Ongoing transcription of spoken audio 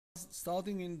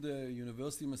Starting in the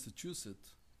University of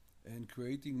Massachusetts and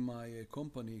creating my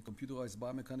company, Computerized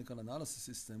Biomechanical Analysis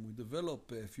System, we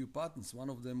developed a few patents. One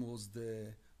of them was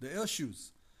the air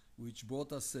shoes, which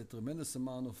brought us a tremendous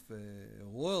amount of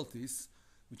royalties,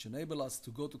 which enabled us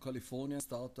to go to California and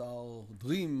start our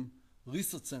dream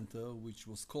research center, which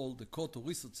was called the Coto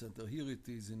Research Center. Here it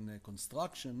is in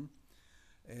construction.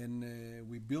 And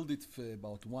we built it for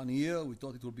about 1 year. We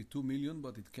thought it would be $2 million,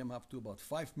 but it came up to about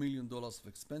 $5 million of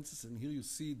expenses. And here you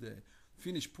see the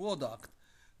finished product,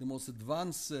 the most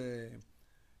advanced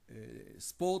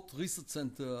sport research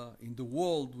center in the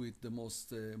world with the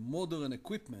most modern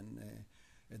equipment.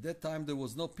 At that time, there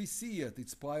was no PC yet.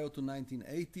 It's prior to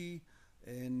 1980.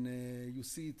 And you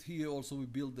see it here. Also, we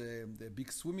built the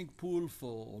big swimming pool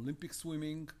for Olympic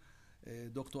swimming.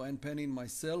 Dr. Ann Penny and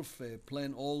myself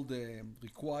plan all the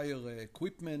required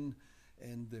equipment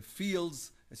and the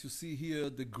fields. As you see here,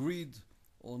 the grid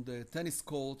on the tennis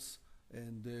courts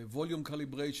and the volume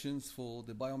calibrations for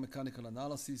the biomechanical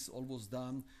analysis, all was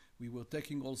done. We were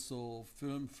taking also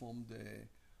film from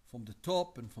the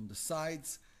top and from the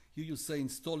sides. Here you see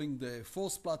installing the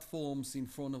force platforms in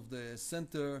front of the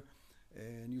center.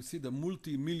 And you see the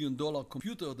multi-million-dollar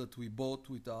computer that we bought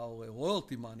with our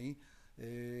royalty money.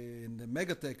 In the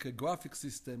Megatech graphic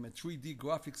system, a 3D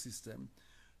graphic system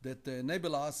that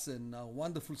enable us and our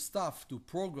wonderful staff to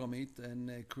program it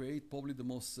and create probably the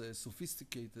most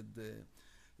sophisticated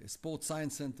sports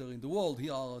science center in the world.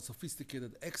 Here are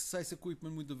sophisticated exercise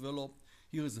equipment we developed.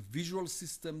 Here is a visual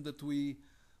system that we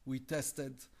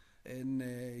tested. And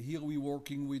here we're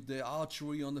working with the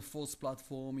archery on the force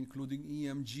platform, including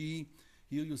EMG.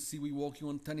 Here you see we're working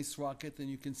on tennis racket, and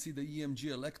you can see the EMG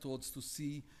electrodes to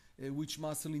see which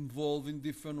muscle involved in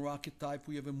different racket type.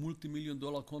 We have a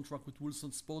multi-million-dollar contract with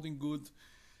Wilson Sporting Goods.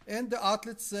 And the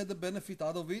athletes said the benefit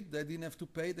out of it. They didn't have to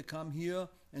pay. They come here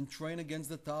and train against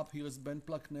the top. Here is Ben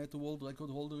Placknett, a world record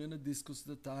holder in the discus at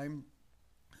the time.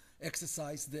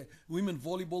 Exercise. The women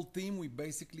volleyball team, we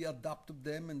basically adopted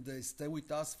them and they stay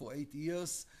with us for 8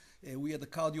 years. We had the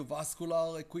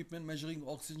cardiovascular equipment measuring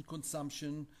oxygen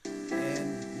consumption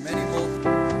and many more.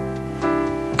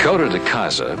 Coto de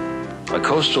Caza, a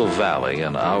coastal valley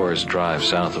an hour's drive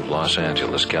south of Los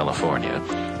Angeles, California,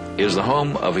 is the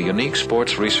home of a unique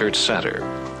sports research center,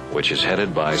 which is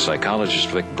headed by psychologist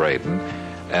Vic Braden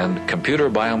and computer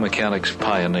biomechanics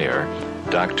pioneer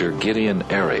Dr. Gideon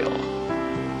Ariel.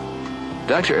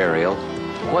 Dr. Ariel,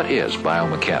 what is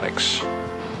biomechanics?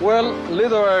 Well,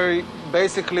 literally,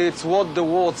 basically it's what the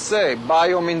words say.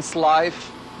 Bio means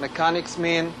life, mechanics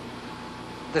mean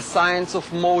the science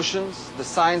of motions, the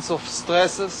science of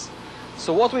stresses.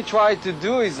 So what we try to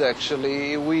do is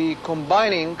actually we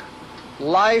combining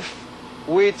life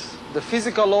with the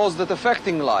physical laws that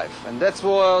affecting life. And that's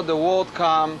where the word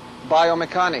come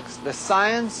biomechanics, the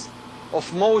science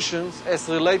of motions as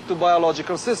relate to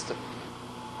biological system.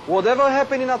 Whatever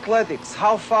happened in athletics,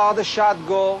 how far the shot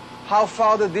go, how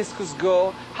far the discus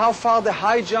go, how far the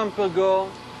high jumper go,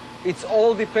 it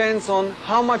all depends on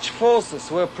how much forces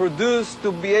were produced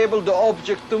to be able the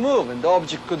object to move. And the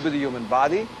object could be the human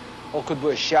body, or could be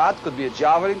a shot, could be a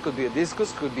javelin, could be a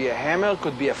discus, could be a hammer,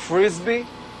 could be a frisbee.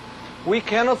 We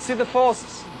cannot see the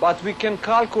forces, but we can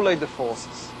calculate the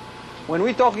forces. When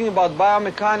we're talking about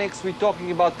biomechanics, we're talking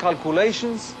about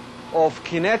calculations of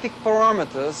kinetic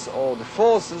parameters or the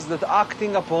forces that are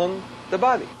acting upon the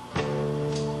body.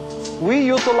 We're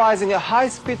utilizing a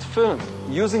high-speed film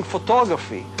using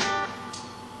photography.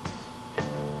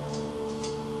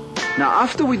 Now,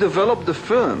 after we develop the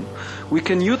film, we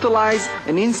can utilize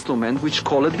an instrument which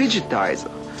called a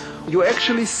digitizer. You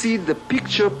actually see the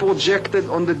picture projected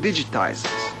on the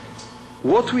digitizers.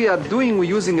 What we are doing,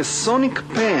 we're using a sonic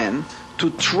pen to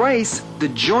trace the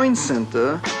joint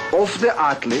center of the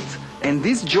athlete, and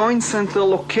these joint center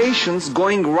locations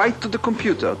going right to the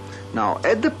computer. Now,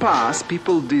 at the past,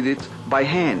 people did it by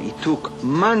hand. It took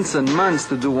months and months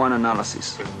to do one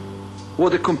analysis.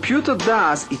 What the computer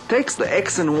does, it takes the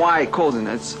X and Y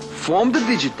coordinates from the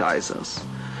digitizers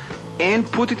and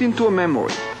put it into a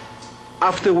memory.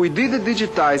 After we did the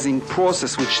digitizing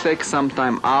process, which takes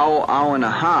sometime hour and a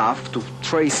half to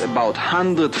trace about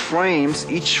 100 frames,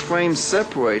 each frame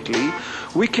separately,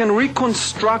 we can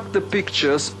reconstruct the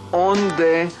pictures on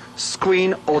the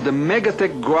screen or the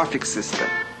Megatech graphic system.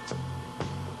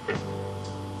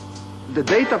 The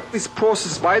data is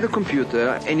processed by the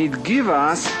computer and it gives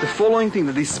us the following thing,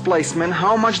 the displacement,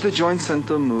 how much the joint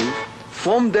center moves.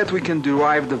 From that we can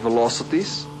derive the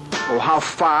velocities, or how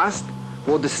fast,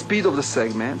 or the speed of the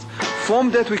segment.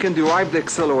 From that we can derive the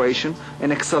acceleration,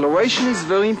 and acceleration is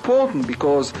very important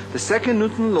because the second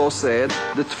Newton law said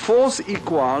that force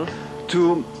equal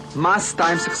to Mass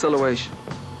times acceleration.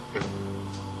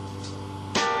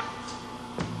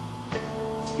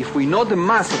 If we know the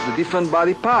mass of the different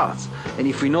body parts, and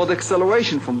if we know the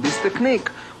acceleration from this technique,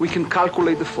 we can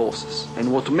calculate the forces.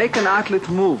 And what make an athlete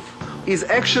move is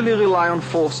actually rely on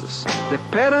forces. The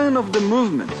pattern of the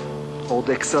movement, or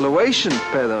the acceleration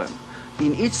pattern,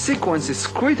 in each sequence is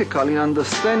critical in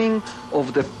understanding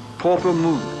of the proper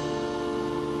movement.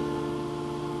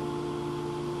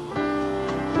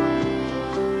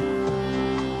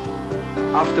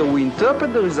 After we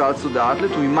interpret the results to the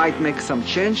athlete, we might make some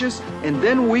changes, and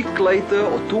then a week later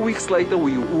or 2 weeks later,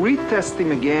 we retest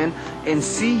him again and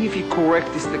see if he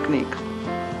corrects this technique.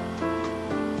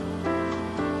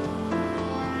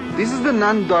 This is the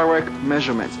non-direct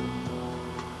measurement.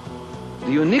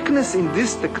 The uniqueness in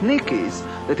this technique is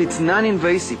that it's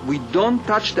non-invasive. We don't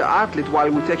touch the athlete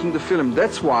while we're taking the film.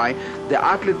 That's why the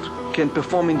athlete can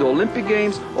perform in the Olympic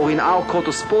Games or in our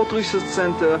Coto Sport Research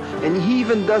Center, and he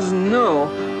even doesn't know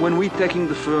when we're taking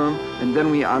the film and then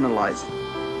we analyze it.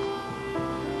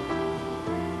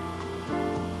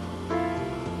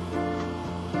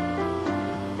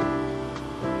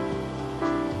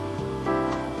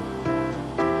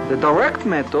 The direct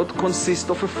method consists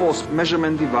of a force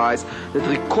measurement device that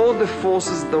records the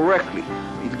forces directly.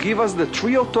 It gives us the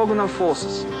 3 orthogonal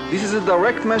forces. This is a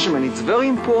direct measurement. It's very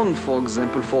important, for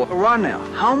example, for a runner,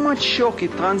 how much shock he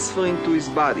transfers into his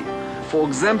body. For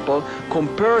example,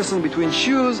 comparison between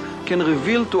shoes can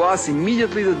reveal to us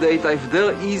immediately the data if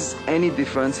there is any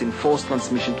difference in force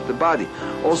transmission to the body.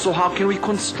 Also, how can we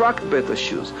construct better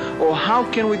shoes? Or how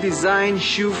can we design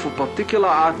shoes for particular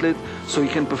athlete so he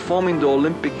can perform in the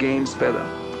Olympic Games better?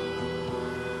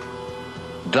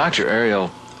 Dr.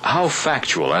 Ariel, how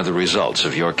factual are the results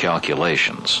of your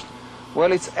calculations?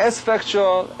 Well, it's as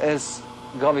factual as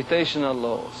gravitational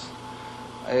laws.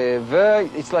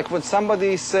 It's like when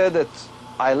somebody said that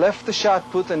I left the shot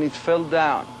put and it fell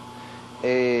down.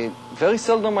 Very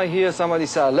seldom I hear somebody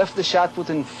say I left the shot put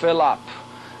and fell up.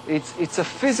 It's a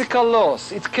physical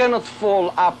loss. It cannot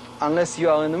fall up unless you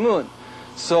are in the moon.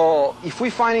 So if we're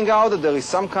finding out that there is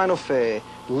some kind of a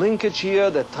linkage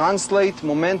here that translates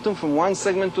momentum from one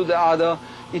segment to the other,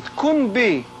 it couldn't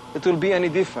be it will be any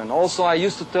different. Also, I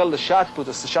used to tell the shot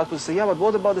putters, say, yeah, but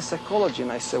what about the psychology?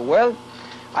 And I say, well,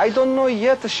 I don't know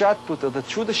yet the shot putter that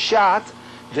through the shot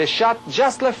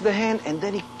just left the hand and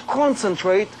then he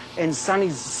concentrate and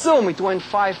suddenly zoom, it went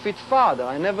 5 feet farther.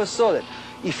 I never saw that.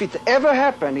 If it ever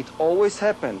happened, it always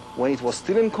happened when it was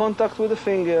still in contact with the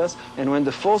fingers and when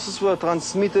the forces were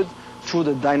transmitted through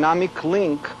the dynamic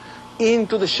link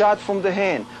into the shot from the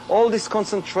hand. All this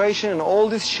concentration and all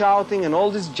this shouting and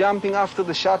all this jumping after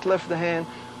the shot left the hand,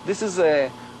 this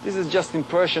is just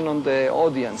impression on the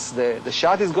audience. The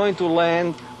shot is going to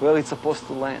land where it's supposed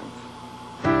to land.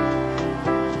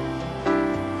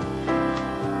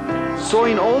 So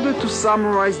in order to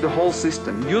summarize the whole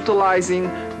system, utilizing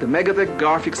the Megatech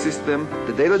graphic system,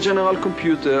 the Data General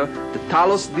Computer, the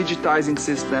Talos digitizing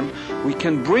system, we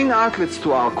can bring athletes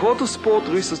to our Coto Sport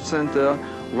Research Center,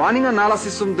 running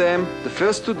analysis on them the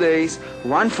first 2 days,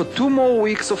 run for 2 more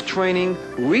weeks of training,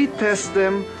 retest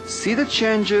them, see the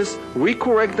changes,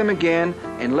 recorrect them again,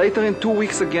 and later in 2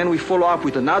 weeks again we follow up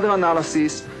with another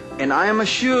analysis, and I am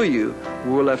assure you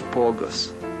we will have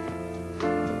progress.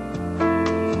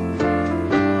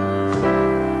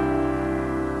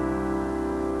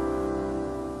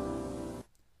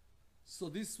 So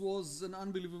this was an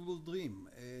unbelievable dream.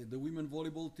 The women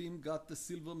volleyball team got the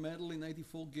silver medal in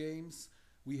 84 games.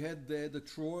 We had the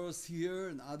throwers here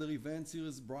and other events here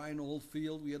as Brian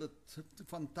Oldfield. We had a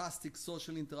fantastic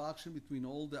social interaction between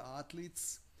all the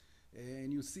athletes.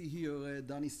 And you see here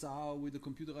Danny Sauer with the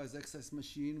computerized exercise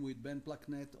machine with Ben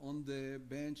Placknett on the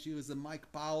bench. Here is a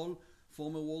Mike Powell,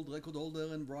 former world record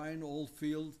holder, and Brian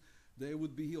Oldfield. They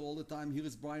would be here all the time. Here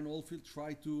is Brian Oldfield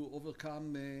try to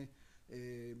overcome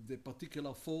the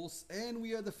particular force. And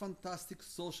we had a fantastic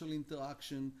social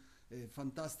interaction,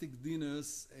 fantastic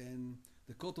dinners, and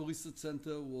the Coto Research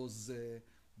Center was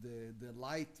the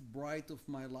light bright of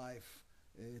my life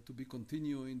to be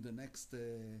continuing the next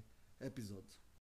episode.